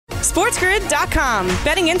SportsGrid.com.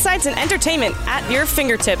 Betting insights and entertainment at your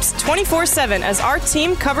fingertips 24/7 as our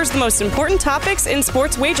team covers the most important topics in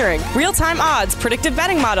sports wagering. Real-time odds, predictive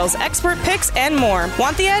betting models, expert picks, and more.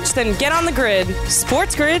 Want the edge? Then get on the grid.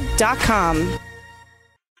 SportsGrid.com.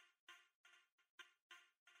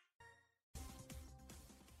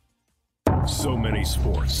 So many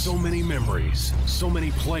sports, so many memories, so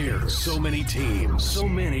many players, so many teams, so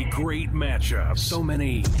many great matchups, so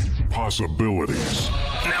many possibilities.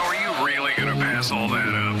 Now, are you really going to pass all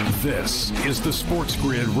that up? This is the Sports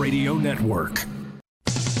Grid Radio Network.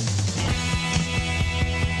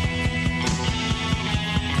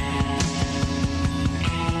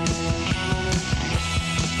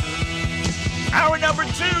 Hour number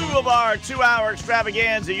 2 of our 2-hour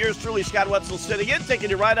extravaganza. Yours truly, Scott Wetzel, sitting in, taking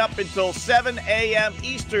you right up until 7 a.m.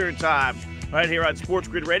 Eastern time. Right here on Sports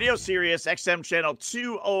Grid Radio, Sirius XM Channel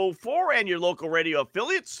 204, and your local radio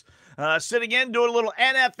affiliates. Sitting in, doing a little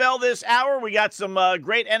NFL this hour. We got some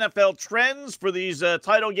great NFL trends for these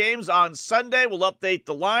title games on Sunday. We'll update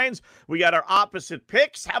the lines. We got our opposite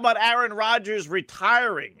picks. How about Aaron Rodgers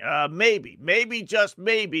retiring? Maybe, just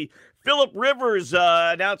maybe. Phillip Rivers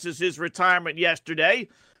announces his retirement yesterday,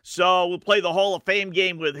 so we'll play the Hall of Fame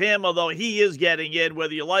game with him, although he is getting in,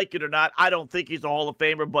 whether you like it or not. I don't think he's a Hall of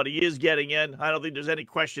Famer, but he is getting in. I don't think there's any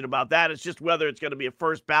question about that. It's just whether it's going to be a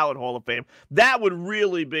first ballot Hall of Fame. That would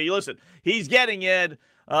really be, listen, he's getting in.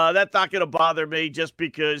 That's not going to bother me just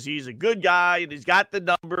because he's a good guy and he's got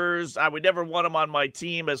the numbers. I would never want him on my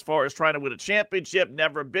team as far as trying to win a championship,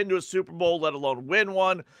 never been to a Super Bowl, let alone win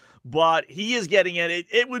one. But he is getting in.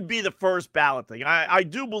 It would be the first ballot thing. I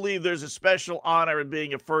do believe there's a special honor in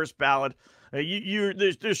being a first ballot.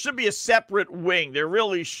 There should be a separate wing. There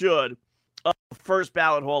really should, of first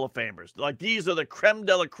ballot Hall of Famers. Like, these are the creme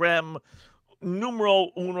de la creme,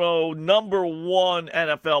 numero uno, number one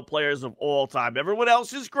NFL players of all time. Everyone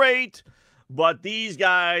else is great, but these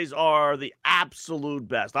guys are the absolute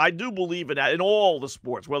best. I do believe in that in all the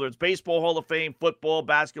sports, whether it's baseball Hall of Fame, football,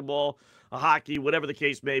 basketball, hockey, whatever the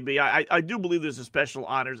case may be. I do believe there's a special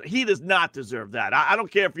honors. He does not deserve that. I don't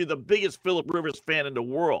care if you're the biggest Phillip Rivers fan in the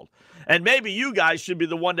world. And maybe you guys should be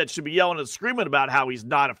the one that should be yelling and screaming about how he's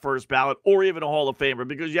not a first ballot or even a Hall of Famer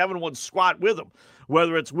because you haven't won squat with him,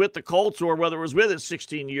 whether it's with the Colts or whether it was with his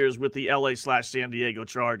 16 years with the LA/San Diego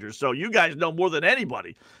Chargers. So you guys know more than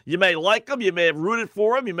anybody. You may like him. You may have rooted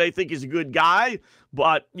for him. You may think he's a good guy,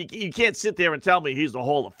 but you can't sit there and tell me he's a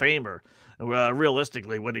Hall of Famer.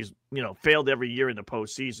 Realistically, when he's failed every year in the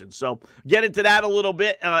postseason. So get into that a little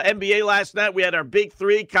bit. NBA last night, we had our big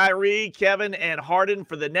three, Kyrie, Kevin, and Harden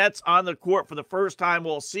for the Nets on the court for the first time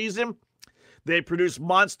all season. They produced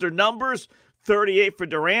monster numbers, 38 for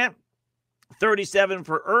Durant, 37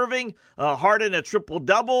 for Irving, Harden a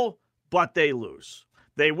triple-double, but they lose.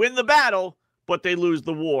 They win the battle, but they lose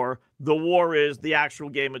the war. The war is the actual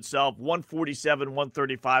game itself,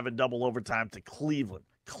 147-135 in double overtime to Cleveland.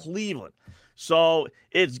 So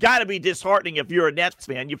it's got to be disheartening if you're a Nets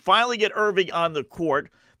fan. You finally get Irving on the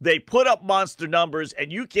court. They put up monster numbers,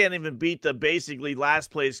 and you can't even beat the basically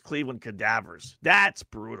last-place Cleveland Cadavers. That's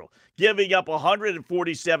brutal. Giving up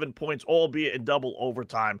 147 points, albeit in double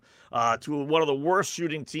overtime, to one of the worst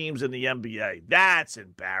shooting teams in the NBA. That's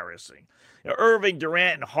embarrassing. Irving,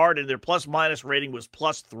 Durant, and Harden, their plus-minus rating was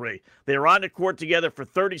 +3. They were on the court together for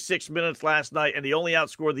 36 minutes last night, and they only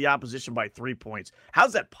outscored the opposition by 3 points.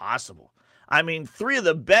 How's that possible? I mean, three of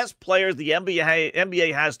the best players the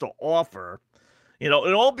NBA has to offer, and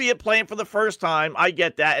albeit playing for the first time, I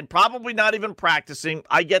get that, and probably not even practicing,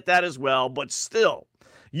 I get that as well, but still,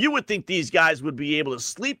 you would think these guys would be able to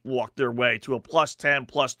sleepwalk their way to a +10,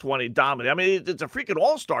 +20 dominant. I mean, it's a freaking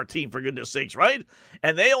all-star team, for goodness sakes, right?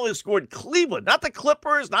 And they only scored Cleveland, not the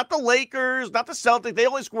Clippers, not the Lakers, not the Celtics. They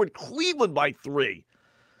only scored Cleveland by 3.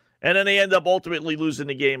 And then they end up ultimately losing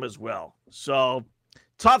the game as well. So,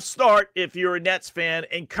 tough start if you're a Nets fan.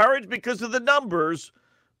 Encouraged because of the numbers,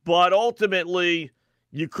 but ultimately,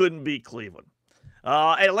 you couldn't beat Cleveland.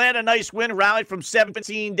 Atlanta, nice win, rallied from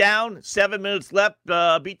 17 down, 7 minutes left,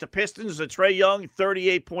 beat the Pistons. Trae Young,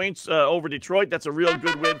 38 points over Detroit. That's a real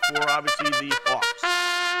good win for, obviously, the Hawks.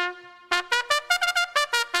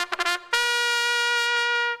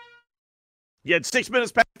 You had 6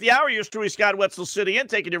 minutes past the hour. Yours truly, Scott Wetzel, sitting in,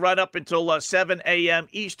 taking you right up until 7 a.m.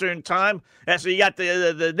 Eastern time. So you got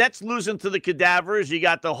the Nets losing to the Cadavers. You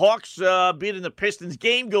got the Hawks beating the Pistons.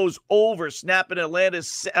 Game goes over, snapping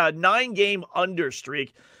Atlanta's 9-game under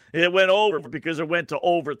streak. It went over because it went to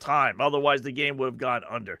overtime. Otherwise, the game would have gone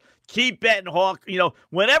under. Keep betting Hawk.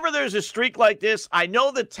 Whenever there's a streak like this, I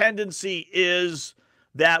know the tendency is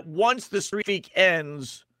that once the streak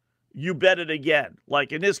ends, you bet it again.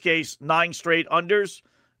 Like in this case, 9 straight unders.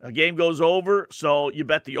 A game goes over, so you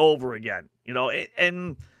bet the over again.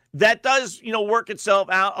 And that does, work itself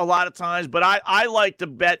out a lot of times, but I like to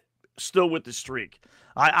bet still with the streak.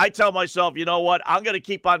 I tell myself, you know what, I'm going to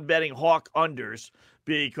keep on betting Hawk unders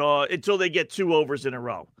until they get 2 overs in a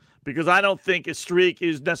row. Because I don't think a streak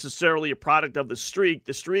is necessarily a product of the streak.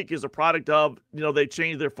 The streak is a product of, they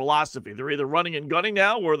changed their philosophy. They're either running and gunning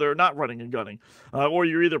now or they're not running and gunning. Or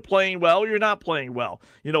you're either playing well or you're not playing well.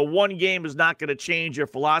 One game is not going to change your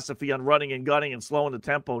philosophy on running and gunning and slowing the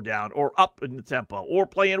tempo down or up in the tempo or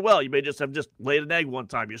playing well. You may just have laid an egg one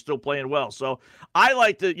time. You're still playing well. So I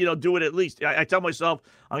like to, do it at least. I tell myself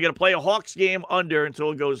I'm going to play a Hawks game under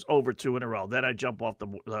until it goes over 2 in a row. Then I jump off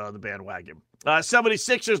the bandwagon.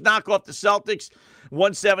 76ers knock off the Celtics,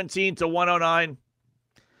 117-109.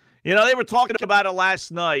 They were talking about it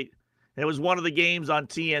last night. It was one of the games on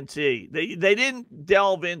TNT. They didn't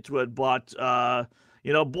delve into it, but,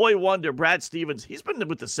 boy wonder, Brad Stevens, he's been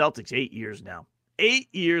with the Celtics 8 years now. 8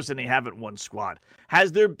 years, and they haven't won squad.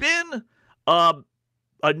 Has there been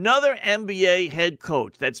another NBA head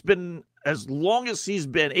coach that's been, as long as he's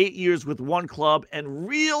been, 8 years with one club and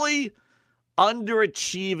really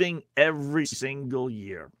underachieving every single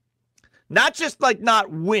year? Not just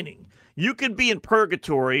not winning. You could be in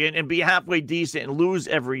purgatory and be halfway decent and lose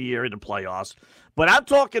every year in the playoffs. But I'm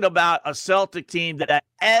talking about a Celtic team that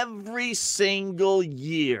every single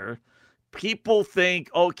year people think,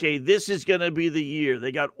 okay, this is going to be the year.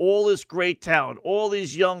 They got all this great talent, all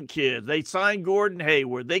these young kids. They signed Gordon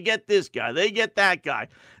Hayward. They get this guy. They get that guy.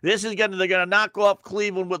 They're going to knock off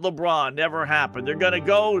Cleveland with LeBron. Never happened. They're going to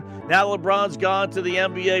go, now LeBron's gone to the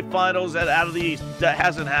NBA Finals out of the East. That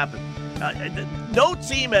hasn't happened. No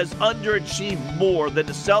team has underachieved more than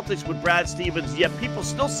the Celtics with Brad Stevens, yet people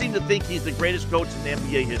still seem to think he's the greatest coach in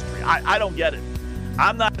NBA history. I don't get it.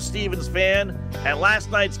 I'm not a Stevens fan, and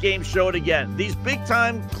last night's game showed again. These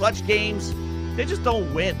big-time clutch games, they just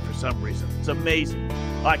don't win for some reason. It's amazing.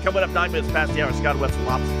 All right, coming up 9 minutes past the hour, Scott Wetzel,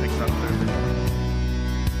 opposite picks on Thursday.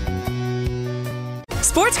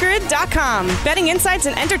 SportsGrid.com. Betting insights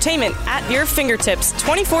and entertainment at your fingertips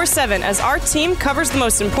 24/7 as our team covers the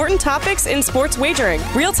most important topics in sports wagering.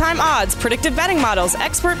 Real-time odds, predictive betting models,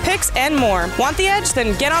 expert picks, and more. Want the edge?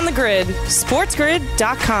 Then get on the grid.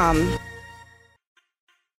 SportsGrid.com.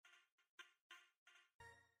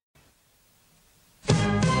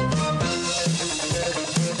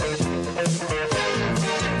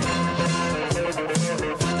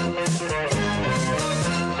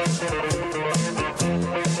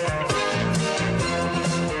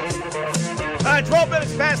 All right, 12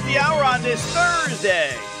 minutes past the hour on this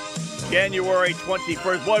Thursday, January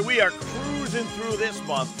 21st. Boy, we are cruising through this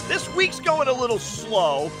month. This week's going a little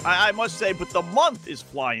slow, I must say, but the month is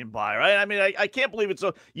flying by, right? I mean, I can't believe it.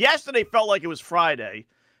 So yesterday felt like it was Friday.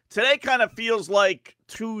 Today kind of feels like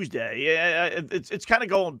Tuesday. It's kind of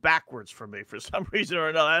going backwards for me for some reason or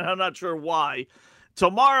another. I'm not sure why.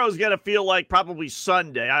 Tomorrow's going to feel like probably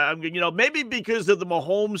Sunday. Maybe because of the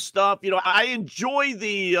Mahomes stuff. I enjoy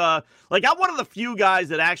I'm one of the few guys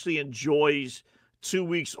that actually enjoys 2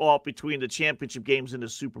 weeks off between the championship games and the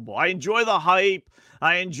Super Bowl. I enjoy the hype.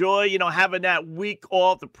 I enjoy, having that week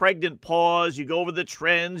off, the pregnant pause. You go over the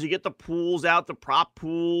trends. You get the pools out, the prop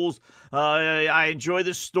pools. I enjoy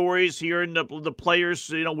the stories, hearing the players,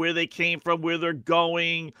 where they came from, where they're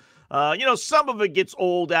going. Some of it gets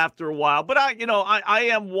old after a while, but I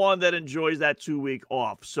am one that enjoys that 2 week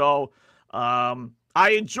off. So, I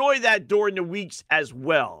enjoy that during the weeks as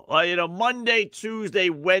well. Monday, Tuesday,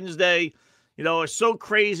 Wednesday, are so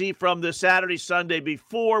crazy from the Saturday, Sunday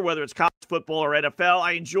before, whether it's college football or NFL.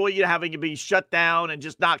 I enjoy having to be shut down and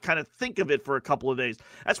just not kind of think of it for a couple of days.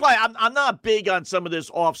 That's why I'm not big on some of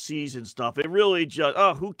this off-season stuff. It really just,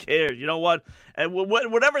 who cares? You know what? And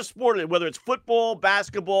whatever sport, whether it's football,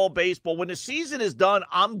 basketball, baseball, when the season is done,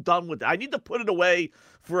 I'm done with it. I need to put it away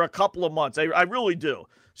for a couple of months. I really do.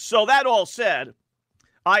 So that all said,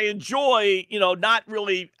 I enjoy, not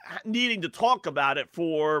really needing to talk about it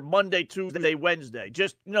for Monday, Tuesday, Wednesday.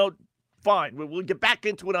 Just, fine. We'll get back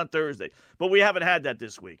into it on Thursday. But we haven't had that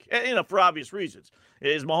this week, for obvious reasons.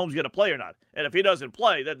 Is Mahomes going to play or not? And if he doesn't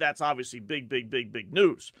play, that's obviously big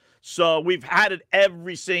news. So we've had it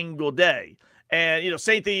every single day. And,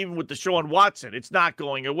 same thing even with Deshaun Watson. It's not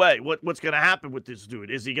going away. What's going to happen with this dude?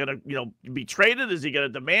 Is he going to, be traded? Is he going to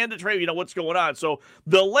demand a trade? What's going on? So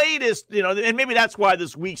the latest, and maybe that's why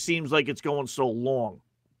this week seems like it's going so long.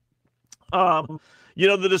 The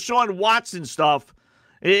Deshaun Watson stuff,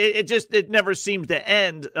 it never seems to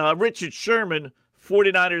end. Richard Sherman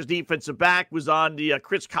 49ers defensive back, was on the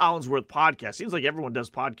Chris Collinsworth podcast. Seems like everyone does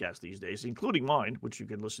podcasts these days, including mine, which you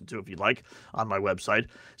can listen to if you'd like on my website,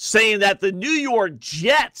 saying that the New York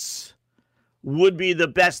Jets would be the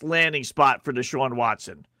best landing spot for Deshaun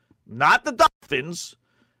Watson. Not the Dolphins,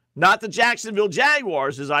 not the Jacksonville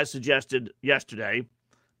Jaguars, as I suggested yesterday,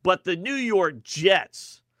 but the New York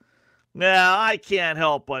Jets. Now, I can't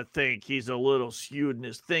help but think he's a little skewed in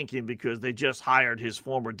his thinking because they just hired his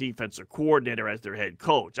former defensive coordinator as their head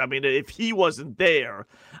coach. I mean, if he wasn't there,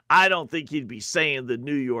 I don't think he'd be saying the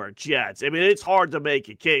New York Jets. I mean, it's hard to make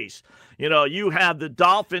a case. You know, you have the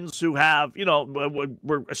Dolphins who have, you know,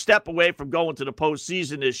 we're a step away from going to the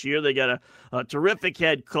postseason this year. They got a terrific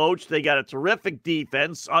head coach. They got a terrific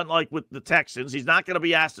defense, unlike with the Texans. He's not going to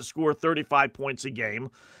be asked to score 35 points a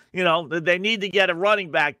game. You know, they need to get a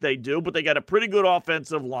running back, they do, but they got a pretty good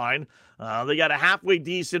offensive line. They got a halfway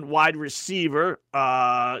decent wide receiver.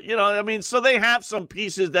 You know, I mean, so they have some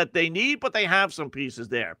pieces that they need, but they have some pieces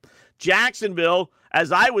there. Jacksonville,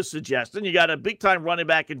 as I was suggesting, you got a big-time running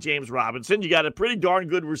back in James Robinson. You got a pretty darn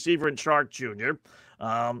good receiver in Chark Jr.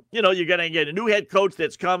 You know, you're going to get a new head coach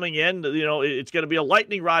that's coming in. You know, it's going to be a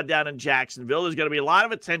lightning rod down in Jacksonville. There's going to be a lot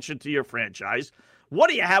of attention to your franchise. What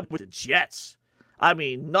do you have with the Jets? I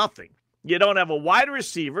mean, nothing. You don't have a wide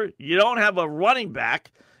receiver. You don't have a running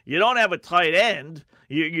back. You don't have a tight end.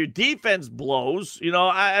 Your defense blows. You know,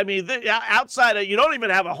 I mean, outside of, you don't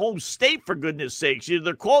even have a home state, for goodness sakes.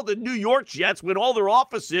 They're called the New York Jets when all their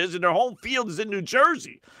offices and their home field is in New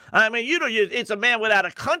Jersey. I mean, you know, it's a man without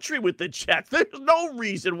a country with the Jets. There's no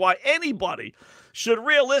reason why anybody should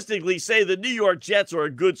realistically say the New York Jets are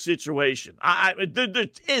a good situation. There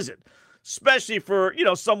isn't. Especially for, you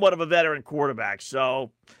know, somewhat of a veteran quarterback.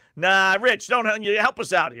 So, nah, Rich, don't help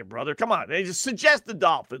us out here, brother. Come on. Just suggest the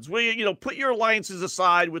Dolphins. You know, put your alliances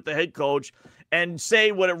aside with the head coach and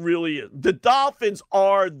say what it really is. The Dolphins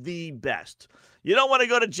are the best. You don't want to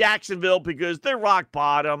go to Jacksonville because they're rock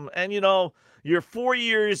bottom. And, you know, you're 4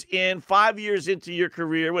 years in, 5 years into your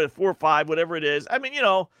career, 4 or 5, whatever it is. I mean, you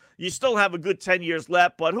know, you still have a good 10 years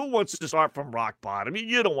left, but who wants to start from rock bottom?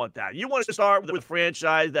 You don't want that. You want to start with a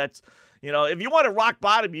franchise that's, you know, if you want to rock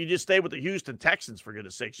bottom, you just stay with the Houston Texans, for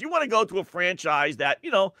goodness sakes. You want to go to a franchise that,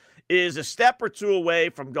 you know, is a step or two away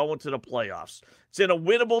from going to the playoffs. It's in a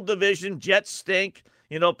winnable division. Jets stink.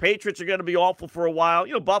 You know, Patriots are going to be awful for a while.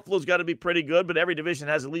 You know, Buffalo's got to be pretty good, but every division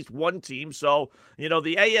has at least one team. So, you know,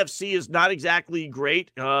 the AFC is not exactly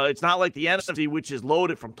great. It's not like the NFC, which is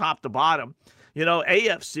loaded from top to bottom. You know,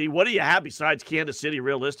 AFC, what do you have besides Kansas City,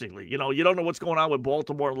 realistically? You know, you don't know what's going on with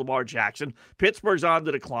Baltimore and Lamar Jackson. Pittsburgh's on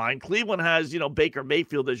the decline. Cleveland has, you know, Baker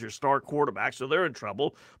Mayfield as your star quarterback, so they're in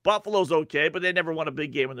trouble. Buffalo's okay, but they never won a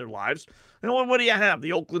big game in their lives. You know, what do you have?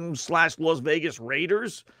 The Oakland/Las Vegas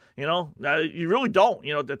Raiders? You know, you really don't.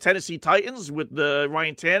 You know, the Tennessee Titans with the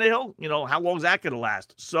Ryan Tannehill, you know, how long is that going to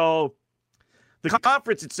last? So the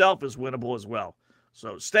conference itself is winnable as well.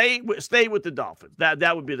 So stay with the Dolphins.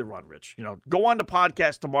 That would be the run, Rich. You know, go on the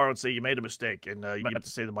podcast tomorrow and say you made a mistake, and you have to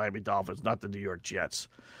say the Miami Dolphins, not the New York Jets.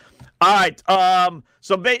 All right.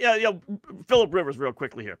 So you know, Phillip Rivers, real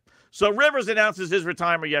quickly here. So Rivers announces his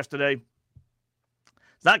retirement yesterday.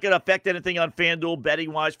 It's not going to affect anything on FanDuel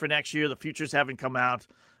betting wise for next year. The futures haven't come out.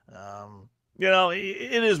 You know,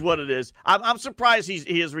 it is what it is. I'm surprised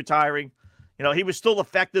he is retiring. You know, he was still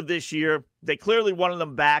effective this year. They clearly wanted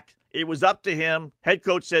him back. It was up to him. Head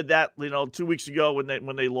coach said that, you know, 2 weeks ago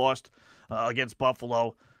when they lost against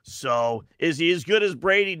Buffalo. So is he as good as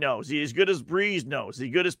Brady? No. Is he as good as Breeze? No. Is he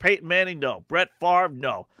good as Peyton Manning? No. Brett Favre?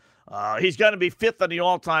 No. He's going to be fifth on the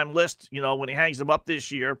all-time list, you know, when he hangs them up this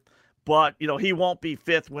year. But, you know, he won't be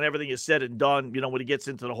fifth when everything is said and done, you know, when he gets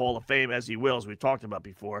into the Hall of Fame, as he will, as we've talked about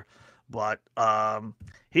before. But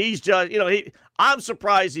he's just, you know, I'm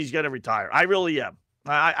surprised he's going to retire. I really am.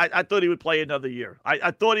 I thought he would play another year. I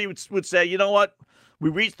thought he would say, you know what? We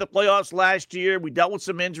reached the playoffs last year. We dealt with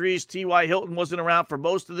some injuries. T.Y. Hilton wasn't around for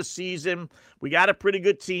most of the season. We got a pretty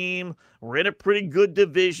good team. We're in a pretty good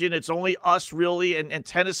division. It's only us, really, and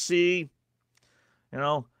Tennessee. You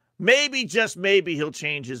know, maybe, just maybe, he'll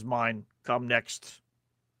change his mind come next,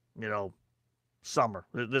 you know, summer,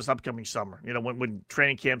 this upcoming summer. You know, when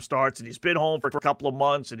training camp starts and he's been home for a couple of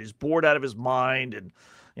months and he's bored out of his mind and,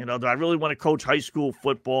 you know, do I really want to coach high school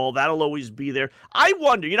football? That'll always be there. I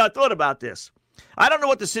wonder, you know, I thought about this. I don't know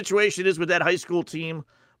what the situation is with that high school team,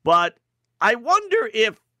 but I wonder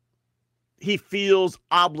if he feels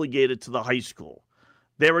obligated to the high school.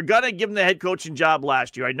 They were going to give him the head coaching job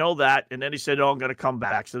last year. I know that. And then he said, oh, I'm going to come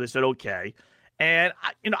back. So they said, okay. And,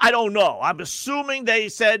 I don't know. I'm assuming they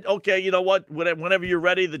said, okay, you know what, whenever you're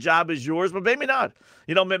ready, the job is yours, but maybe not.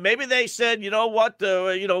 Maybe they said, you know what,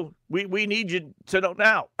 we need you to know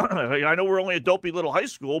now. I know we're only a dopey little high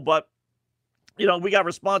school, but, we got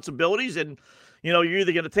responsibilities, and, you're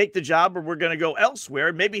either going to take the job or we're going to go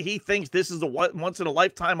elsewhere. Maybe he thinks this is a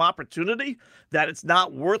once-in-a-lifetime opportunity, that it's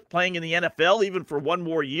not worth playing in the NFL even for one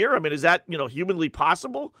more year. I mean, is that, humanly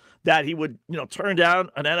possible that he would, turn down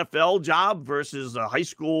an NFL job versus a high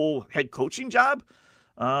school head coaching job?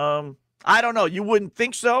 I don't know. You wouldn't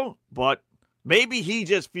think so, but maybe he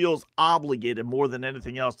just feels obligated more than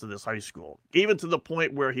anything else to this high school, even to the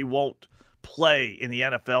point where he won't play in the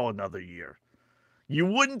NFL another year. You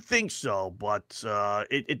wouldn't think so, but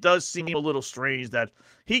it does seem a little strange that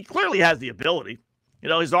he clearly has the ability.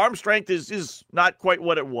 His arm strength is not quite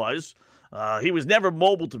what it was. He was never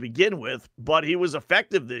mobile to begin with, but he was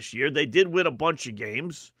effective this year. They did win a bunch of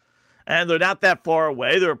games, and they're not that far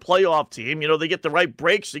away. They're a playoff team. They get the right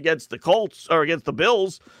breaks against the Colts or against the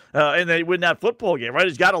Bills, and they win that football game, right?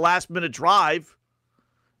 He's got a last-minute drive,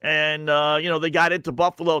 and, they got into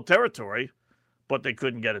Buffalo territory, but they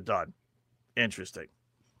couldn't get it done. Interesting.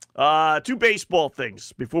 Two baseball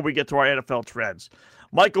things before we get to our NFL trends.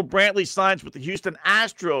 Michael Brantley signs with the Houston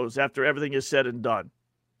Astros after everything is said and done.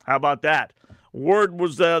 How about that? Word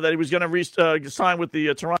was that he was going to sign with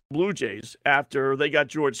the Toronto Blue Jays after they got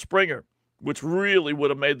George Springer, which really would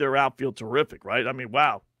have made their outfield terrific, right? I mean,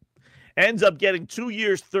 wow. Ends up getting 2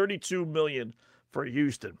 years, $32 million for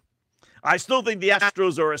Houston. I still think the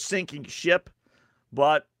Astros are a sinking ship,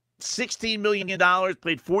 but $16 million,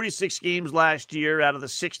 played 46 games last year out of the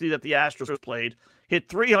 60 that the Astros played, hit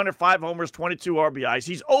 305 homers, 22 RBIs.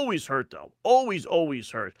 He's always hurt, though. Always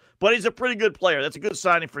hurt. But he's a pretty good player. That's a good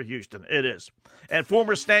signing for Houston. It is. And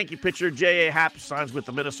former Stanky pitcher J.A. Happ signs with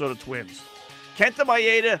the Minnesota Twins. Kenta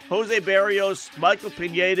Maeda, Jose Barrios, Michael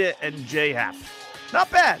Pineda, and J. Happ.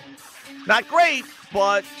 Not bad. Not great,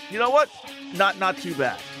 but you know what? Not too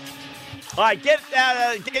bad. All right, get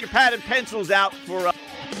your pad and pencils out for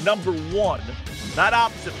number one. Not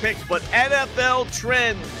opposite picks, but NFL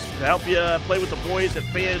trends to help you play with the boys at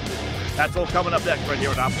FanDuel. That's all coming up next right here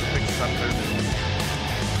on Opposite Picks on Thursday.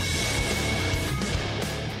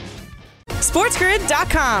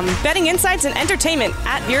 SportsGrid.com. Betting insights and entertainment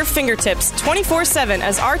at your fingertips 24/7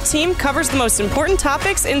 as our team covers the most important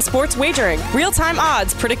topics in sports wagering. Real-time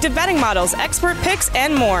odds, predictive betting models, expert picks,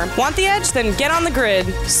 and more. Want the edge? Then get on the grid.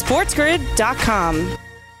 SportsGrid.com.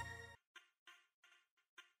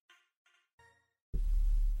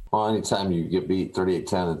 Well, anytime you get beat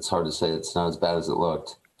 38-10, it's hard to say it's not as bad as it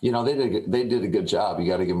looked. They did a good job. You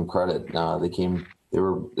got to give them credit. They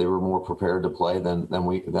were more prepared to play than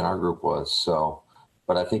our group was. So,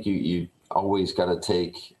 but I think you always got to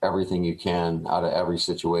take everything you can out of every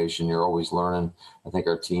situation. You're always learning. I think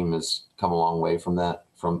our team has come a long way from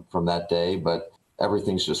that day, but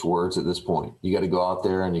everything's just words at this point. You got to go out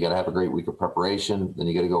there and you got to have a great week of preparation. Then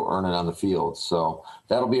you got to go earn it on the field. So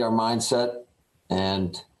that'll be our mindset,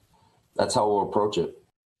 and that's how we'll approach it.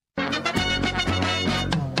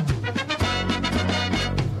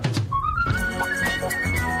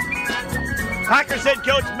 Packers head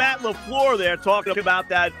coach Matt LaFleur there talking about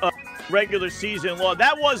that regular season law.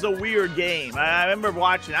 That was a weird game. I remember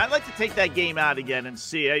watching. I'd like to take that game out again and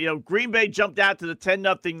see. Green Bay jumped out to the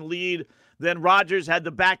 10-0 lead. Then Rodgers had the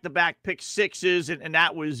back-to-back pick sixes, and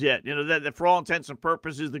that was it. That for all intents and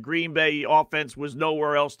purposes, the Green Bay offense was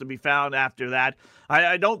nowhere else to be found after that.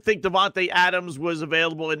 I don't think Davante Adams was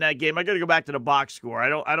available in that game. I got to go back to the box score.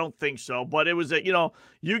 I don't think so. But it was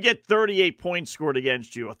you get 38 points scored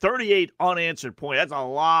against you, a 38 unanswered point. That's a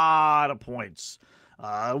lot of points.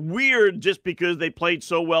 Weird, just because they played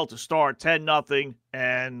so well to start, 10-0,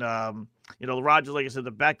 and Rodgers, like I said,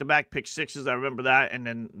 the back-to-back pick sixes, I remember that, and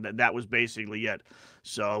then that was basically it.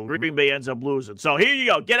 So Green Bay ends up losing. So here you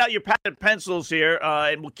go. Get out your pad and pencils here,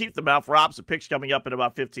 and we'll keep them out for opposite picks coming up in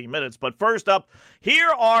about 15 minutes. But first up, here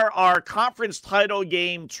are our conference title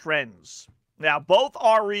game trends. Now, both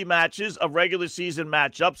are rematches of regular season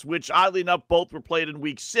matchups, which, oddly enough, both were played in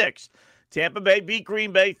Week 6. Tampa Bay beat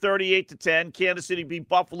Green Bay 38-10. Kansas City beat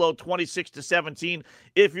Buffalo 26-17.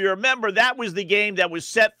 If you remember, that was the game that was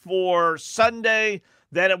set for Sunday.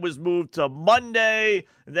 Then it was moved to Monday.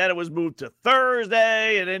 Then it was moved to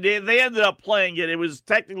Thursday. And then they ended up playing it. It was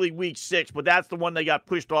technically Week 6, but that's the one they got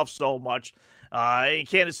pushed off so much. And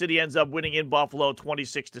Kansas City ends up winning in Buffalo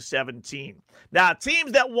 26-17. Now,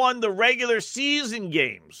 teams that won the regular season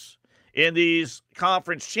games in these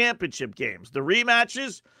conference championship games, the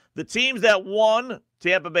rematches, the teams that won,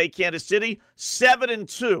 Tampa Bay, Kansas City,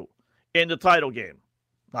 7-2 in the title game.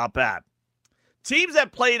 Not bad. Teams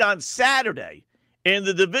that played on Saturday, In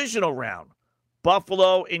the divisional round,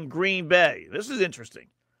 Buffalo and Green Bay. This is interesting.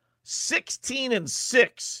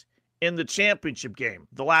 16-6 in the championship game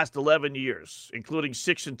the last 11 years, including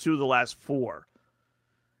 6-2 the last 4.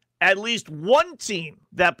 At least one team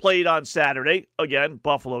that played on Saturday, again,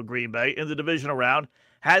 Buffalo, Green Bay, in the divisional round,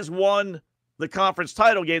 has won the conference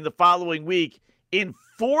title game the following week in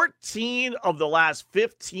 14 of the last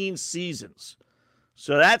 15 seasons.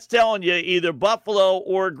 So that's telling you either Buffalo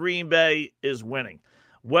or Green Bay is winning.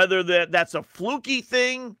 Whether that's a fluky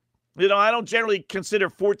thing, I don't generally consider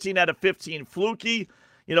 14 out of 15 fluky.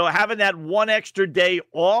 Having that one extra day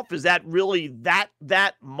off, is that really that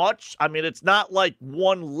much? I mean, it's not like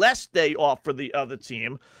one less day off for the other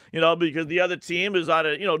team, because the other team is on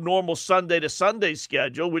a, normal Sunday to Sunday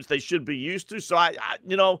schedule, which they should be used to. So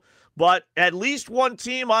but at least one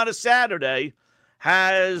team on a Saturday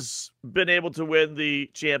has been able to win the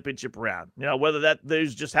championship round. Whether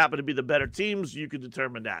those just happen to be the better teams, you can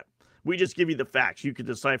determine that. We just give you the facts. You can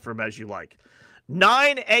decipher them as you like.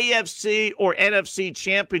 9 AFC or NFC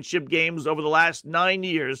championship games over the last 9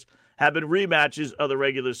 years have been rematches of the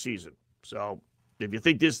regular season. So if you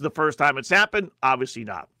think this is the first time it's happened, obviously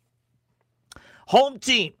not. Home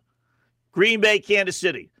team, Green Bay, Kansas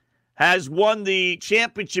City, has won the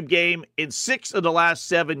championship game in 6 of the last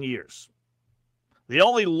 7 years. The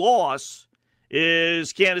only loss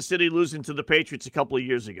is Kansas City losing to the Patriots a couple of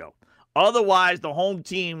years ago. Otherwise, the home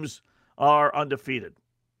teams are undefeated.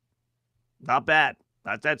 Not bad.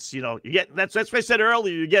 That's what I said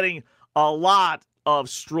earlier. You're getting a lot of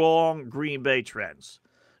strong Green Bay trends.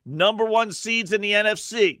 Number 1 seeds in the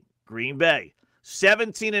NFC, Green Bay.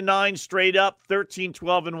 17-9 straight up,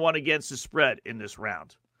 13-12-1 against the spread in this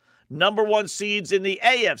round. Number 1 seeds in the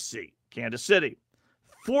AFC, Kansas City.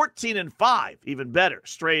 14-5, even better,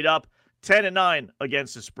 straight up, 10-9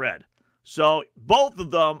 against the spread. So both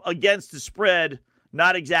of them against the spread,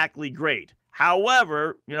 not exactly great.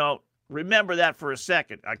 However, remember that for a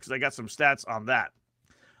second, because I got some stats on that.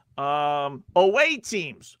 Away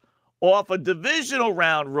teams off a divisional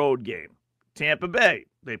round road game. Tampa Bay,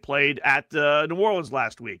 they played at New Orleans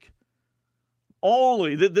last week.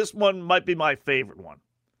 This one might be my favorite one.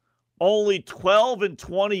 Only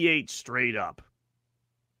 12-28 straight up.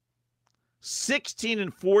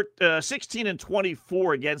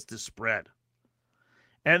 16-24 against the spread.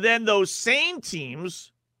 And then those same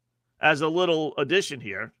teams, as a little addition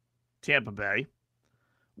here, Tampa Bay,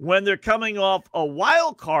 when they're coming off a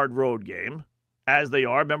wild card road game, as they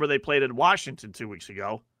are, remember they played in Washington 2 weeks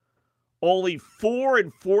ago, only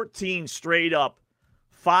 4-14 straight up,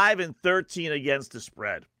 5-13 against the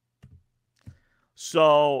spread.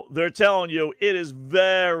 So they're telling you it is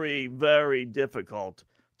very, very difficult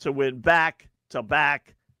to win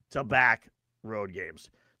back-to-back-to-back road games.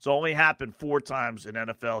 It's only happened 4 times in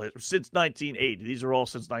NFL since 1980. These are all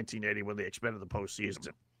since 1980 when they expanded the postseason.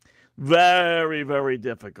 Very, very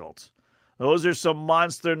difficult. Those are some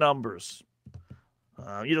monster numbers.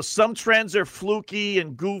 Some trends are fluky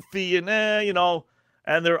and goofy and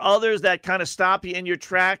and there are others that kind of stop you in your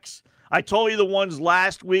tracks. I told you the ones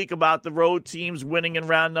last week about the road teams winning in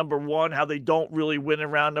round number 1, how they don't really win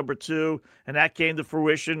in round number 2, and that came to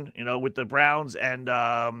fruition, with the Browns and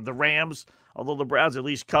the Rams, although the Browns at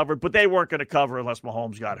least covered, but they weren't going to cover unless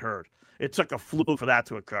Mahomes got hurt. It took a fluke for that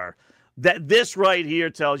to occur. This right here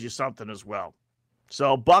tells you something as well.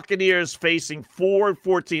 So Buccaneers facing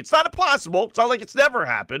 4-14. It's not impossible. It's not like it's never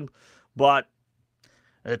happened, but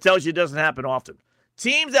it tells you it doesn't happen often.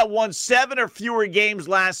 Teams that won 7 or fewer games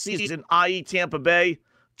last season, i.e. Tampa Bay,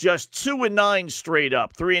 just 2-9 straight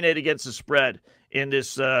up, 3-8 against the spread in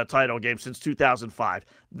this title game since 2005.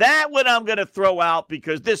 That one I'm going to throw out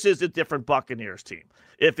because this is a different Buccaneers team.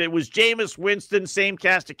 If it was Jameis Winston, same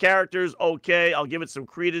cast of characters, okay, I'll give it some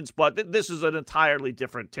credence, but this is an entirely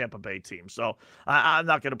different Tampa Bay team, so I'm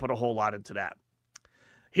not going to put a whole lot into that.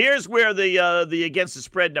 Here's where the against the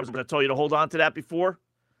spread numbers, I told you to hold on to that before.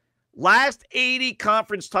 Last 80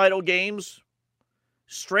 conference title games,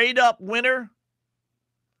 straight up winner,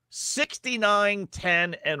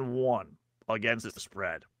 69-10-1 against the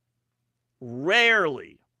spread.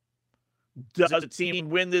 Rarely does a team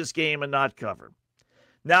win this game and not cover.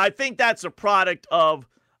 Now, I think that's a product of,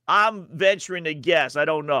 I'm venturing to guess, I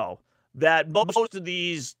don't know, that most of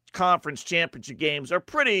these conference championship games are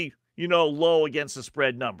pretty, low against the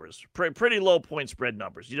spread numbers. Pretty low point spread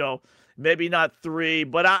numbers, maybe not 3,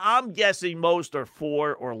 but I'm guessing most are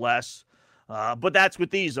 4 or less. But that's what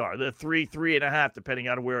these are, the 3, 3.5, depending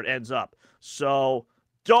on where it ends up. So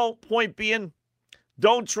don't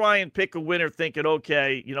try and pick a winner thinking,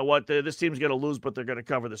 okay, you know what, this team's going to lose, but they're going to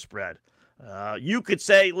cover the spread. You could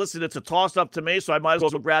say, listen, it's a toss-up to me, so I might as well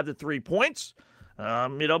grab the 3 points.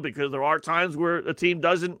 Because there are times where a team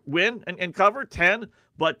doesn't win and cover 10,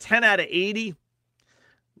 but 10 out of 80,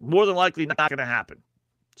 more than likely not going to happen.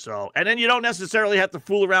 So, and then you don't necessarily have to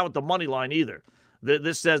fool around with the money line either.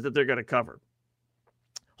 This says that they're going to cover.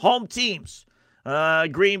 Home teams,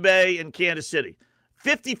 Green Bay and Kansas City.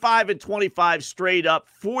 55-25 straight up,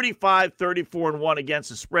 45-34-1 against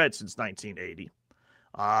the spread since 1980.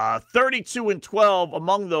 32-12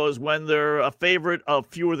 among those when they're a favorite of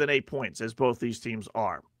fewer than 8 points, as both these teams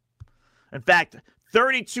are. In fact,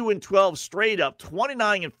 32-12 straight up,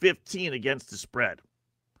 29-15 against the spread.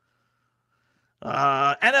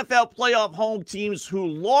 NFL playoff home teams who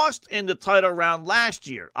lost in the title round last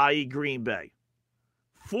year, i.e. Green Bay.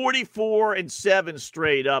 44-7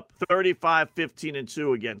 straight up,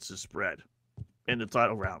 35-15-2 against the spread in the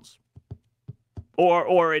title rounds.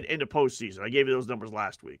 Or in the postseason. I gave you those numbers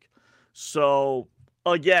last week. So,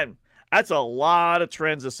 again, that's a lot of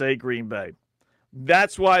trends to say Green Bay.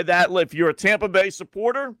 That's why if you're a Tampa Bay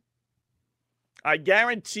supporter, I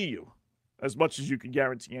guarantee you, as much as you can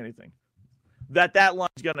guarantee anything, that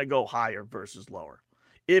line's going to go higher versus lower.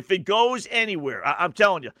 If it goes anywhere, I'm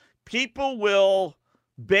telling you, people will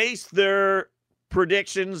base their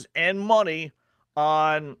predictions and money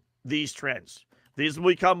on these trends. These will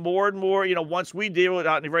become more and more, once we deal with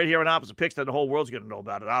it right here on Opposite Picks, then the whole world's going to know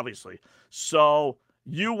about it, obviously. So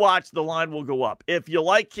you watch, the line will go up. If you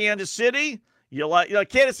like Kansas City,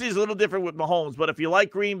 Kansas City is a little different with Mahomes, but if you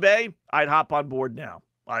like Green Bay, I'd hop on board now.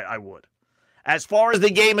 I would. As far as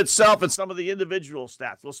the game itself and some of the individual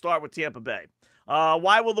stats, we'll start with Tampa Bay.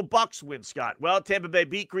 Why will the Bucs win, Scott? Well, Tampa Bay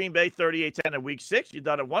beat Green Bay 38-10 in Week 6. You've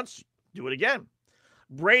done it once, do it again.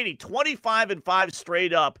 Brady, 25-5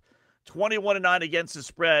 straight up, 21-9 against the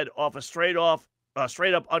spread off a straight up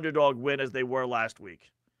underdog win as they were last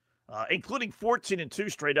week, including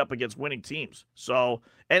 14-2 straight up against winning teams. So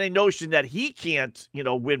any notion that he can't,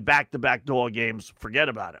 win back-to-back dog games, forget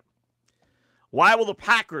about it. Why will the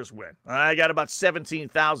Packers win? I got about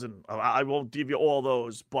 17,000. I won't give you all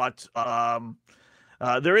those, but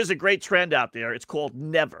there is a great trend out there. It's called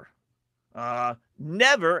never.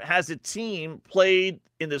 Never has a team played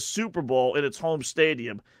in the Super Bowl in its home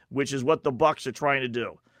stadium, which is what the Bucs are trying to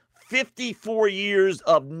do. 54 years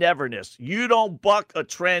of neverness. You don't buck a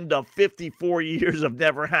trend of 54 years of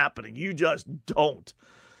never happening. You just don't.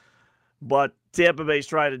 But Tampa Bay's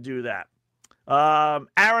trying to do that.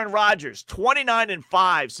 Aaron Rodgers,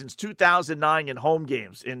 29-5 since 2009 in home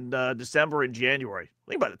games in December and January.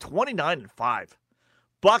 Think about it, 29-5.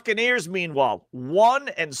 Buccaneers, meanwhile,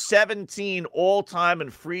 1-17 all-time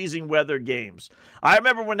in freezing weather games. I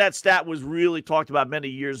remember when that stat was really talked about many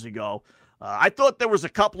years ago. I thought there was a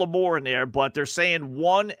couple of more in there, but they're saying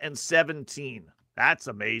 1-17. That's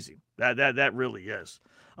amazing. That really is.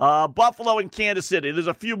 Buffalo and Kansas City. There's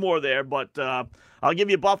a few more there, but I'll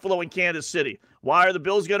give you Buffalo and Kansas City. Why are the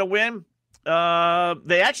Bills going to win?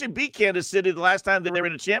 They actually beat Kansas City the last time they were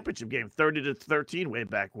in a championship game, 30-13 way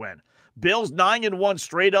back when. Bills 9-1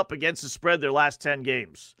 straight up against the spread their last 10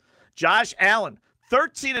 games. Josh Allen,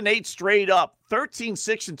 13-8 straight up,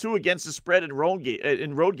 13-6-2 against the spread in road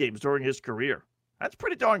games during his career. That's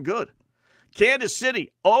pretty darn good. Kansas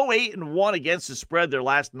City, 0-8-1 against the spread their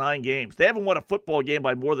last 9 games. They haven't won a football game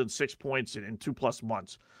by more than 6 points in 2+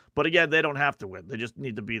 months. But again, they don't have to win. They just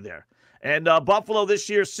need to be there. And Buffalo this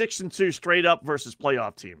year, 6-2 straight up versus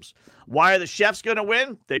playoff teams. Why are the Chefs going to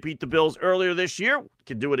win? They beat the Bills earlier this year.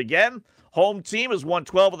 Can do it again. Home team has won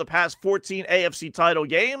 12 of the past 14 AFC title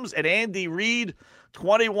games. And Andy Reid,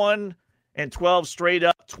 21-12 straight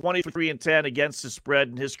up, 23-10 against the spread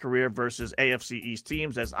in his career versus AFC East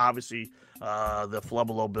teams, as obviously the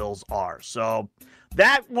Buffalo Bills are. So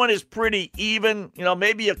that one is pretty even.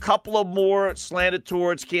 Maybe a couple of more slanted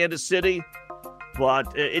towards Kansas City.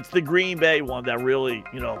 But it's the Green Bay one that really,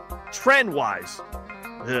 trend-wise,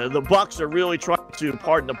 the Bucs are really trying to,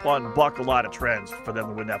 pardon the pun, buck a lot of trends for them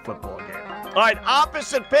to win that football game. All right,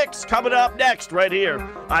 Opposite Picks coming up next right here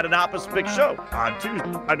on an Opposite Picks show on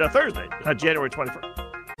Thursday, January 21st.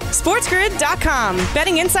 SportsGrid.com.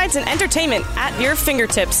 Betting insights and entertainment at your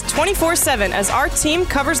fingertips 24/7 as our team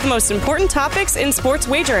covers the most important topics in sports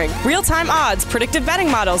wagering. Real-time odds, predictive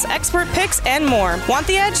betting models, expert picks, and more. Want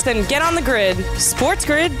the edge? Then get on the grid.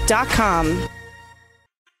 SportsGrid.com.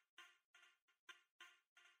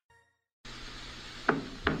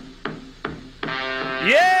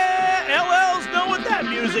 Yeah, LLs know what that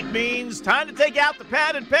music means. Time to take out the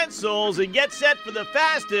pad and pencils and get set for the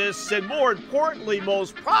fastest and, more importantly,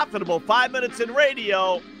 most profitable 5 minutes in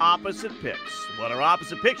radio, Opposite Picks. What are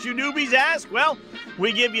Opposite Picks, you newbies ask? Well,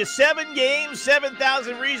 we give you 7 games,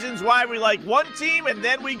 7,000 reasons why we like one team, and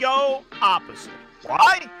then we go opposite.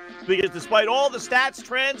 Why? because despite all the stats,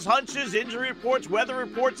 trends, hunches, injury reports, weather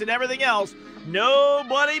reports, and everything else,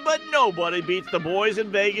 nobody beats the boys in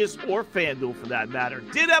Vegas or FanDuel for that matter.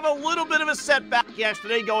 Did have a little bit of a setback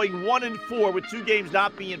yesterday, going 1-4 with 2 games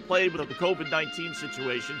not being played with the COVID-19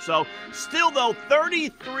 situation. So still, though,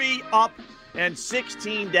 33 up and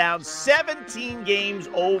 16 down, 17 games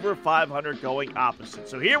over 500 going opposite.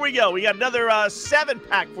 So here we go. We got another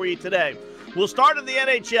 7-pack for you today. We'll start in the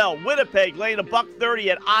NHL. Winnipeg laying $1.30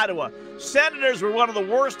 at Ottawa. Senators were one of the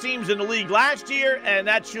worst teams in the league last year, and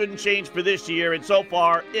that shouldn't change for this year, and so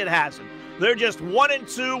far it hasn't. They're just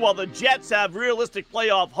 1-2, while the Jets have realistic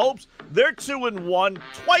playoff hopes. They're 2-1,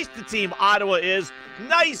 twice the team Ottawa is.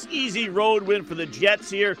 Nice, easy road win for the Jets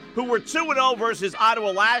here, who were 2-0 versus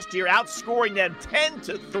Ottawa last year, outscoring them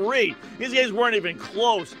 10-3. These games weren't even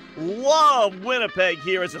close. Love Winnipeg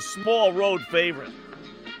here as a small road favorite.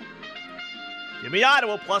 Give me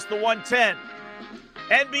Ottawa plus the 110.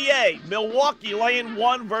 NBA, Milwaukee laying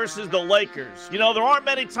 1 versus the Lakers. You know, there aren't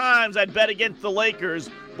many times I'd bet against the Lakers,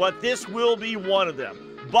 but this will be one of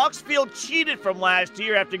them. Bucks feel cheated from last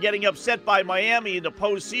year after getting upset by Miami in the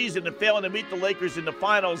postseason and failing to meet the Lakers in the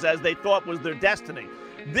finals as they thought was their destiny.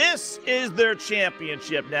 This is their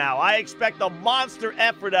championship now. I expect a monster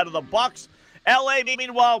effort out of the Bucks. LA,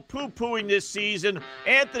 meanwhile, poo-pooing this season.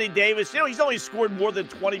 Anthony Davis, he's only scored more than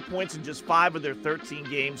 20 points in just 5 of their 13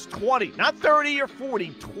 games. 20, not 30 or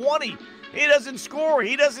 40, 20. He doesn't score.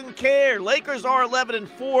 He doesn't care. Lakers are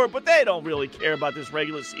 11-4, but they don't really care about this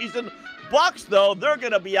regular season. Bucks, though, they're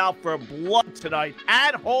going to be out for blood tonight.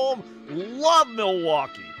 At home, love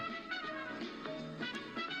Milwaukee.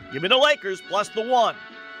 Give me the Lakers plus the 1.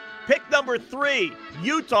 Pick number 3,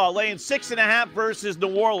 Utah laying 6.5 versus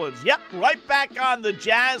New Orleans. Yep, right back on the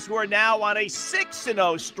Jazz, who are now on a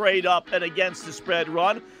 6-0 straight up and against the spread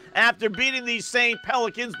run after beating these same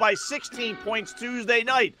Pelicans by 16 points Tuesday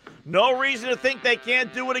night. No reason to think they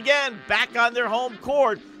can't do it again. Back on their home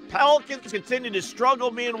court. Pelicans continue to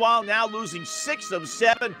struggle, meanwhile, now losing 6 of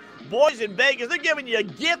 7. Boys in Vegas, they're giving you a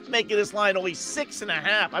gift making this line only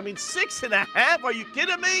 6.5. I mean, 6.5? Are you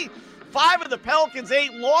kidding me? 5 of the Pelicans'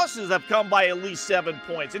 8 losses have come by at least 7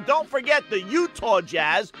 points. And don't forget, the Utah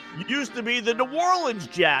Jazz used to be the New Orleans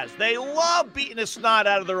Jazz. They love beating the snot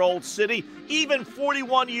out of their old city, even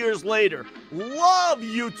 41 years later. Love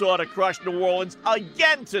Utah to crush New Orleans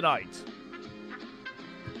again tonight.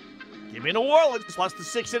 Give me New Orleans plus the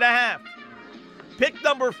 6.5. Pick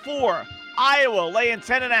number 4, Iowa laying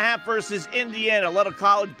 10.5 versus Indiana. A little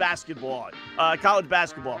college basketball.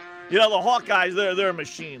 You know, the Hawkeyes, they're a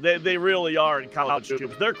machine. They really are in college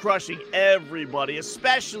hoops. They're crushing everybody,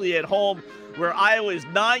 especially at home, where Iowa is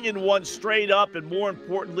 9-1 straight up, and more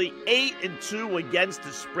importantly, 8-2 against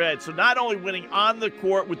the spread. So not only winning on the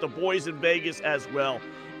court with the boys in Vegas as well.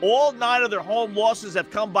 All 9 of their home losses have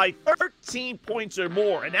come by 13 points or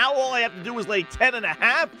more. And now all I have to do is lay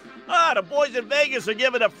 10.5. The boys in Vegas are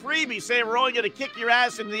giving a freebie, saying we're only going to kick your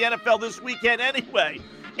ass in the NFL this weekend anyway.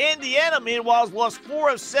 Indiana, meanwhile, has lost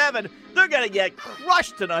 4 of 7. They're going to get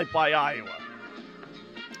crushed tonight by Iowa.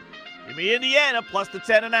 Give me Indiana plus the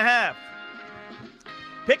 10.5.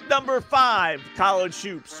 Pick number 5, college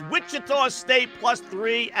hoops. Wichita State plus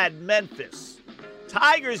 3 at Memphis.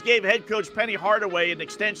 Tigers gave head coach Penny Hardaway an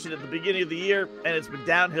extension at the beginning of the year, and it's been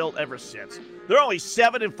downhill ever since. They're only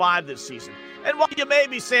 7-5 this season. And while you may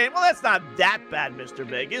be saying, well, that's not that bad, Mr.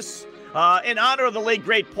 Vegas, in honor of the late,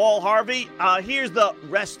 great Paul Harvey, here's the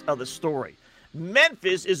rest of the story.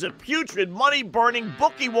 Memphis is a putrid, money-burning,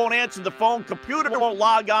 bookie won't answer the phone, computer won't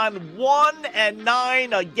log on,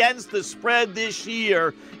 1-9 against the spread this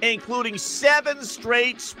year, including 7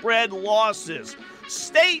 straight spread losses.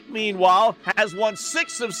 State, meanwhile, has won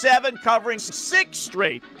 6 of 7, covering 6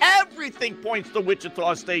 straight. Everything points to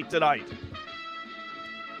Wichita State tonight.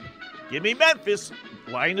 Give me Memphis,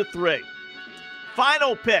 line to 3.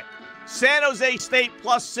 Final pick. San Jose State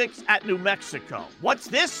plus 6 at New Mexico. What's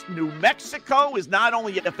this? New Mexico is not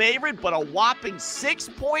only a favorite, but a whopping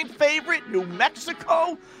 6-point favorite. New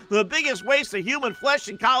Mexico, the biggest waste of human flesh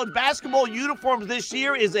in college basketball uniforms this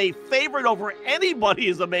year, is a favorite over anybody.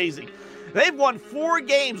 Is amazing. They've won 4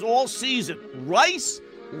 games all season. Rice,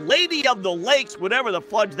 Lady of the Lakes, whatever the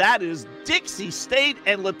fudge that is, Dixie State,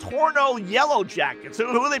 and Latorno Yellow Jackets. Who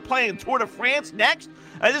are they playing? Tour de France next?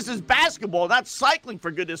 This is basketball, not cycling, for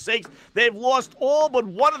goodness sakes. They've lost all but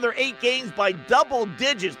 1 of their 8 games by double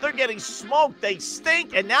digits. They're getting smoked. They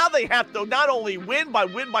stink, and now they have to not only win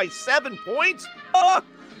by 7 points.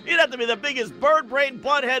 You'd have to be the biggest bird brain,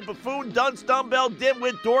 butthead, buffoon, dunce, dumbbell,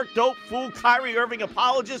 dimwit, dork, dope, fool, Kyrie Irving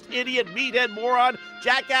apologist, idiot, meathead, moron,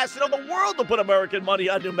 jackass in the world to put American money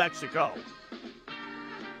on New Mexico.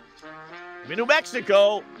 I mean, New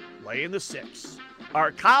Mexico, laying the 6.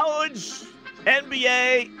 Our college,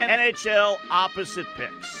 NBA, and NHL opposite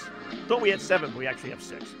picks. Thought we had 7, but we actually have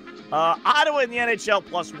 6. Ottawa in the NHL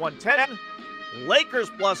plus 110. Lakers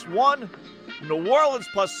plus 1. New Orleans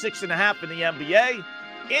plus 6.5 in the NBA.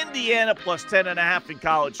 Indiana plus 10.5 in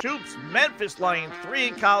college hoops. Memphis laying 3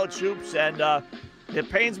 in college hoops. And it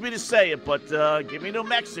pains me to say it, but give me New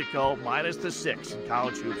Mexico minus the 6 in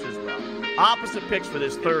college hoops as well. Opposite picks for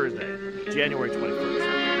this Thursday, January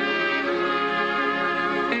 21st.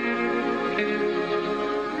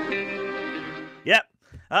 Yep.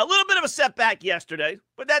 A little bit of a setback yesterday,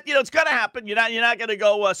 but that, it's going to happen. You're not going to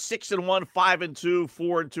go 6-1, 5-2,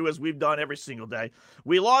 4-2 as we've done every single day.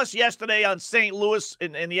 We lost yesterday on St. Louis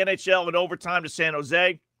in the NHL in overtime to San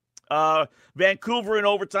Jose. Vancouver in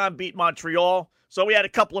overtime beat Montreal. So we had a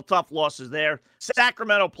couple of tough losses there.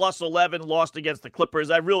 Sacramento plus 11 lost against the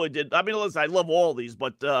Clippers. I really did. I mean, listen, I love all these,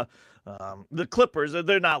 but the Clippers,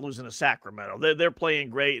 they're not losing to Sacramento. They're playing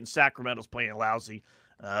great, and Sacramento's playing lousy.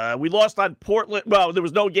 We lost on Portland. Well, there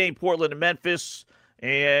was no game, Portland and Memphis.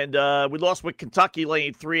 And we lost with Kentucky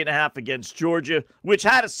laying 3.5 against Georgia, which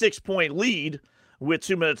had a 6-point lead with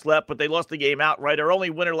 2 minutes left, but they lost the game outright. Our only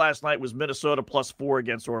winner last night was Minnesota plus 4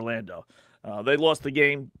 against Orlando. They lost the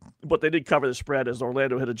game, but they did cover the spread as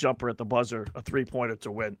Orlando hit a jumper at the buzzer, a 3-pointer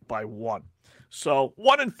to win by 1. So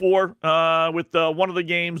 1-4 with one of the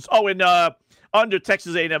games. Oh, and under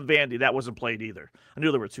Texas A&M Vandy, that wasn't played either. I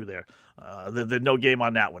knew there were 2 there. There's no game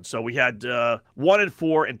on that one. So we had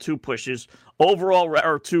 1-4 and 2 pushes. Overall,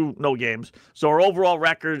 or 2 no games. So our overall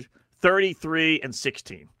record,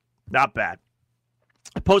 33-16. Not bad.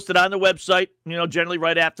 I posted on the website, generally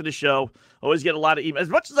right after the show. Always get a lot of emails. As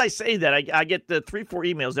much as I say that, I get 3-4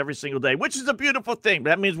 emails every single day, which is a beautiful thing.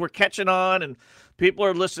 That means we're catching on and people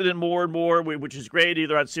are listening more and more, which is great,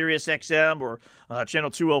 either on Sirius XM or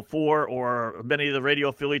Channel 204 or many of the radio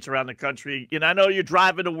affiliates around the country. I know you're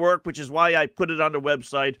driving to work, which is why I put it on the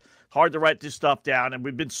website. Hard to write this stuff down, and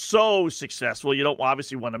we've been so successful. You don't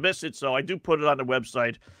obviously want to miss it, so I do put it on the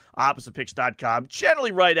website, oppositepicks.com,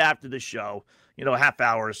 generally right after the show. A half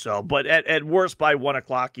hour or so, but at worst by 1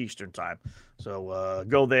 o'clock Eastern time. So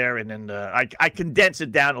go there, and then I condense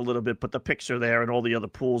it down a little bit, but the picks are there, and all the other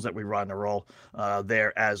pools that we run are all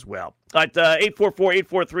there as well. All right,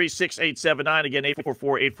 844-843-6879. Again,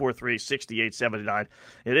 844-843-6879.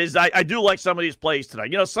 It is. I do like some of these plays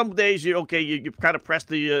tonight. Some days you kind of press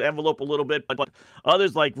the envelope a little bit, but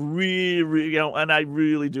others like really, and I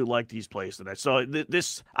really do like these plays tonight. So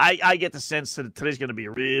this, I get the sense that today's going to be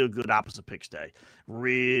a real good opposite picks day.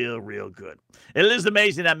 Real good. And it is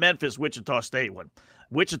amazing that Memphis-Wichita State won.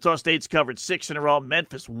 Wichita State's covered 6 in a row.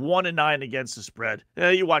 Memphis 1-9 against the spread.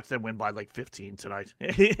 You watch them win by like 15 tonight.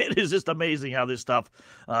 It is just amazing how this stuff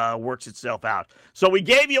works itself out. So we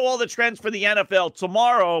gave you all the trends for the NFL.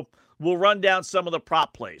 Tomorrow, we'll run down some of the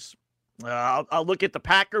prop plays. I'll look at the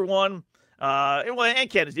Packer one and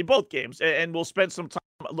Kansas City, both games. And we'll spend some time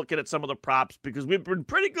looking at some of the props because we've been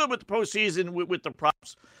pretty good with the postseason with the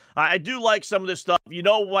props. I do like some of this stuff. You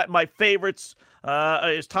know what? My favorites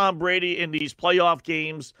is Tom Brady in these playoff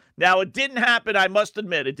games. Now, it didn't happen, I must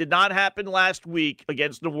admit. It did not happen last week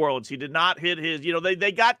against New Orleans. He did not hit his,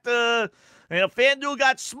 they got the, FanDuel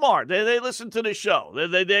got smart. They listened to the show.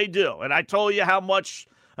 They do. And I told you how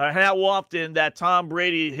often that Tom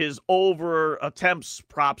Brady, his over attempts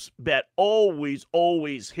props bet always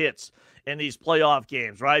hits in these playoff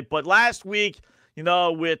games, right? But last week,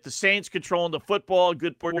 with the Saints controlling the football,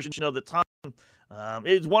 good portion of the time,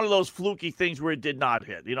 it's one of those fluky things where it did not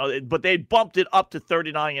hit, but they bumped it up to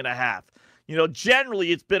 39.5.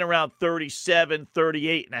 Generally it's been around 37,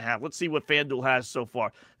 38.5. Let's see what FanDuel has so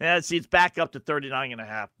far. Let's see, it's back up to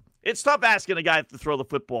 39.5. It's tough asking a guy to throw the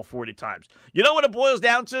football 40 times. You know what it boils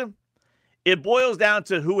down to? It boils down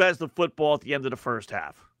to who has the football at the end of the first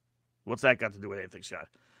half. What's that got to do with anything, Scott?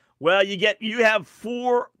 Well, you have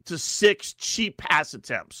 4 to 6 cheap pass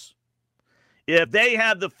attempts. If they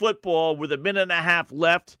have the football with a minute and a half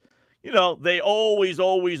left, they always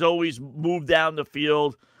move down the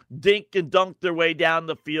field, dink and dunk their way down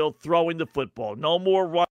the field, throwing the football. No more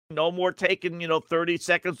running, no more taking, 30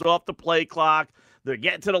 seconds off the play clock. They're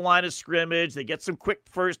getting to the line of scrimmage. They get some quick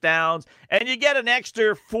first downs, and you get an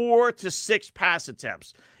extra 4 to 6 pass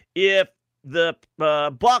attempts. If the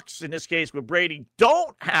Bucs, in this case with Brady,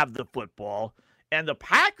 don't have the football and the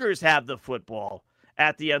Packers have the football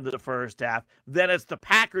at the end of the first half, then it's the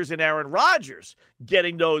Packers and Aaron Rodgers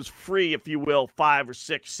getting those free, if you will, 5 or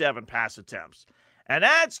 6, 7 pass attempts. And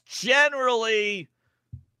that's generally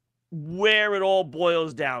where it all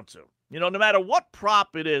boils down to. No matter what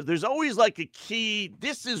prop it is, there's always like a key.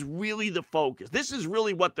 This is really the focus. This is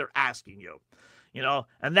really what they're asking you.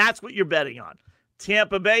 and that's what you're betting on.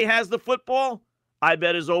 Tampa Bay has the football, I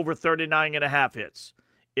bet is over 39.5 hits.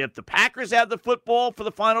 If the Packers have the football for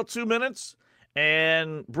the final 2 minutes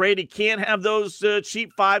and Brady can't have those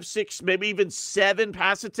cheap 5, 6, maybe even 7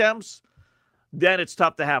 pass attempts, then it's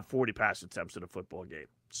tough to have 40 pass attempts in a football game.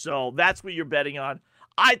 So that's what you're betting on.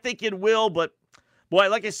 I think it will, but boy,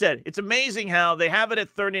 like I said, it's amazing how they have it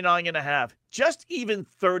at 39.5, just even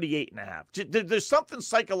 38.5. There's something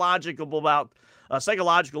psychological about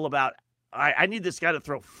I need this guy to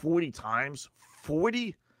throw 40 times.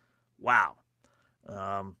 40? Wow.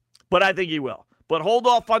 But I think he will. But hold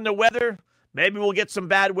off on the weather. Maybe we'll get some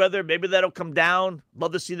bad weather. Maybe that'll come down.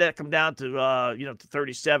 Love to see that come down to to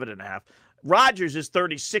 37.5. Rodgers is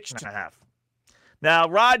 36.5. Now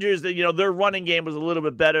Rodgers, their running game was a little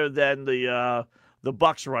bit better than the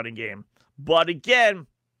Bucs running game. But again,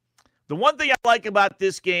 the one thing I like about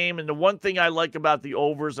this game, and the one thing I like about the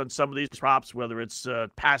overs on some of these props, whether it's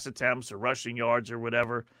pass attempts or rushing yards or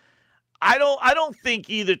whatever, I don't think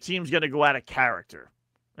either team's going to go out of character,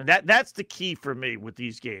 and that's the key for me with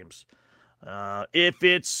these games. If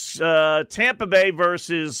it's Tampa Bay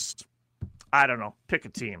versus, I don't know, pick a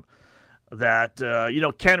team that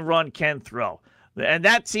can run, can throw. And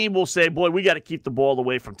that team will say, boy, we got to keep the ball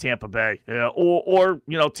away from Tampa Bay. Or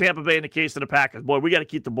Tampa Bay in the case of the Packers, boy, we got to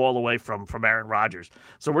keep the ball away from Aaron Rodgers.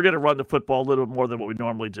 So we're going to run the football a little bit more than what we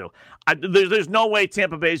normally do. There's no way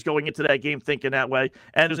Tampa Bay's going into that game thinking that way,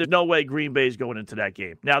 and there's no way Green Bay's going into that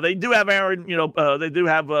game. Now, they do have Aaron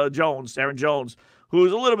Jones,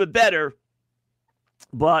 who's a little bit better,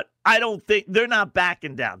 but I don't think they're not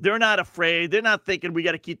backing down. They're not afraid. They're not thinking we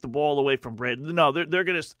got to keep the ball away from Brady. No, they're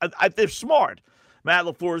going to. They're smart. Matt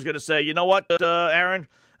LaFleur is going to say, you know what, Aaron,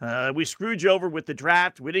 we screwed you over with the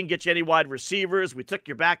draft. We didn't get you any wide receivers. We took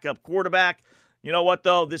your backup quarterback. You know what,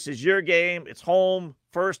 though? This is your game. It's home.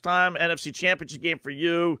 First time NFC Championship game for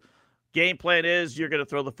you. Game plan is you're going to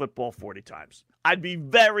throw the football 40 times. I'd be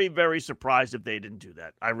very, very surprised if they didn't do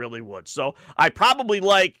that. I really would. So I probably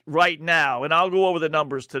like right now, and I'll go over the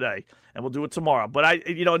numbers today, and we'll do it tomorrow. But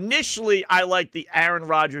initially I like the Aaron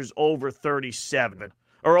Rodgers over 37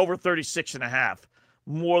 or over 36.5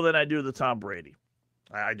 more than I do the Tom Brady.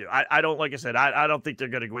 I do. I don't, like I said, I don't think they're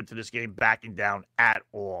going to go into this game backing down at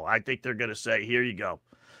all. I think they're going to say, here you go.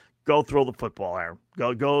 Go throw the football, Aaron.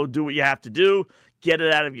 Go do what you have to do. Get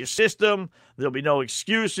it out of your system. There'll be no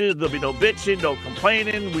excuses. There'll be no bitching, no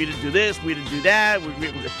complaining. We didn't do this. We didn't do that.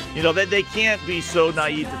 They can't be so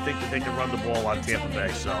naive to think that they can run the ball on Tampa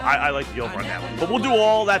Bay. So I like the over on that one. But we'll do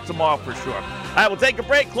all that tomorrow for sure. All right, we'll take a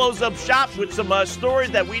break, close up shop with some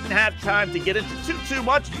stories that we didn't have time to get into too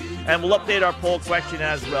much. And we'll update our poll question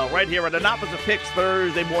as well. Right here on Annapolis Picks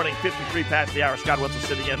Thursday morning, 53 past the hour. Scott Wetzel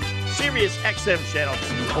sitting in Sirius XM Channel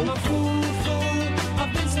 2.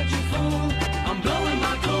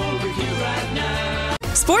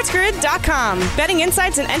 SportsGrid.com. Betting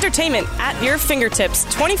insights and entertainment at your fingertips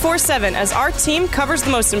 24/7 as our team covers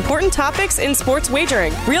the most important topics in sports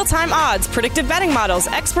wagering. Real-time odds, predictive betting models,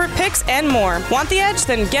 expert picks, and more. Want the edge?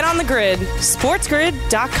 Then get on the grid.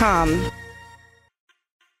 SportsGrid.com.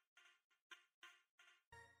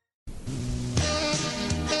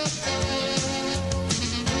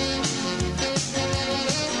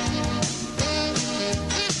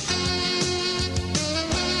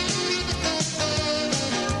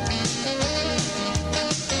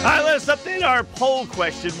 All right, let's update our poll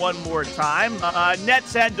question one more time.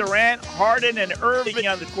 Nets had Durant, Harden, and Irving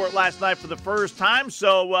on the court last night for the first time.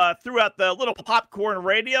 So throughout the little popcorn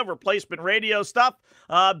radio, replacement radio stuff,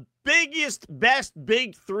 biggest, best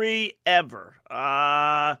big three ever.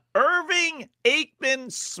 Irving,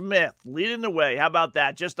 Aikman, Smith leading the way. How about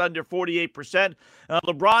that? Just under 48%.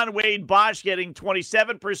 LeBron, Wade, Bosh getting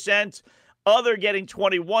 27%. Other getting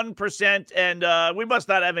 21%, and we must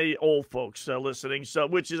not have any old folks listening, so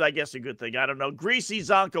which is, I guess, a good thing. I don't know. Greasy,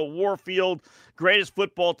 Zonka, Warfield, greatest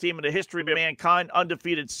football team in the history of mankind,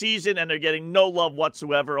 undefeated season, and they're getting no love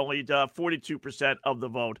whatsoever, only 42% of the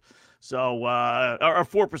vote. So, or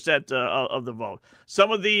 4% of the vote.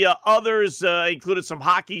 Some of the others included some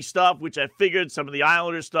hockey stuff, which I figured, some of the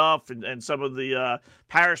Islanders stuff, and some of the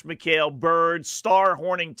Parrish, McHale, Bird, Star,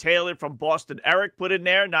 Horning, Taylor from Boston. Eric put in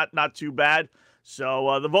there, not too bad.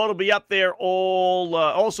 So the vote will be up there. All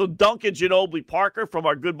also Duncan Ginobili Parker from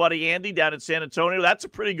our good buddy Andy down in San Antonio. That's a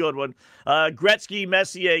pretty good one. Gretzky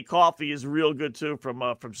Messier Coffee is real good too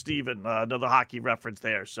from Steven. Another hockey reference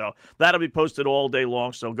there. So that'll be posted all day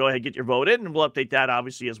long. So go ahead, get your vote in, and we'll update that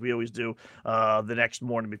obviously as we always do the next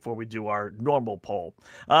morning before we do our normal poll.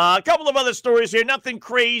 A couple of other stories here. Nothing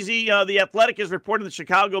crazy. The Athletic is reporting the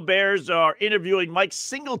Chicago Bears are interviewing Mike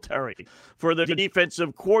Singletary for the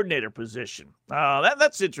defensive coordinator position.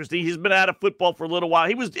 That's interesting. He's been out of football for a little while.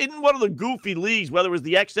 He was in one of the goofy leagues, whether it was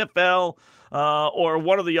the XFL or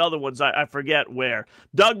one of the other ones. I forget where.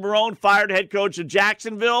 Doug Marrone fired head coach of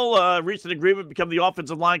Jacksonville. Reached an agreement to become the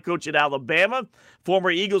offensive line coach at Alabama.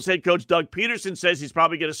 Former Eagles head coach Doug Peterson says he's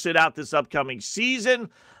probably going to sit out this upcoming season.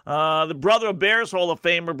 The brother of Bears Hall of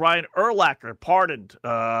Famer Brian Urlacher pardoned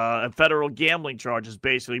on federal gambling charges,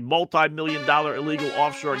 basically multi-million-dollar illegal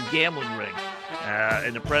offshore gambling ring.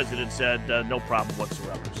 And the president said no problem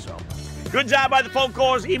whatsoever. So, good job by the phone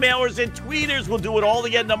callers, emailers, and tweeters. We'll do it all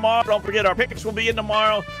again tomorrow. Don't forget, our picks will be in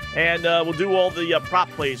tomorrow, and we'll do all the prop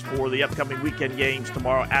plays for the upcoming weekend games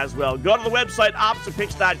tomorrow as well. Go to the website,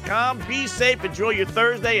 oppositepicks.com. Be safe, enjoy your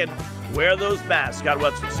Thursday, and wear those masks. Scott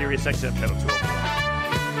Wetzel, Sirius XM Channel 204.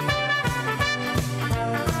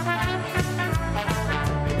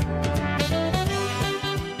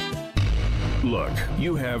 Look,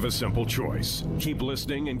 you have a simple choice. Keep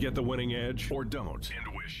listening and get the winning edge, or don't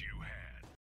and win.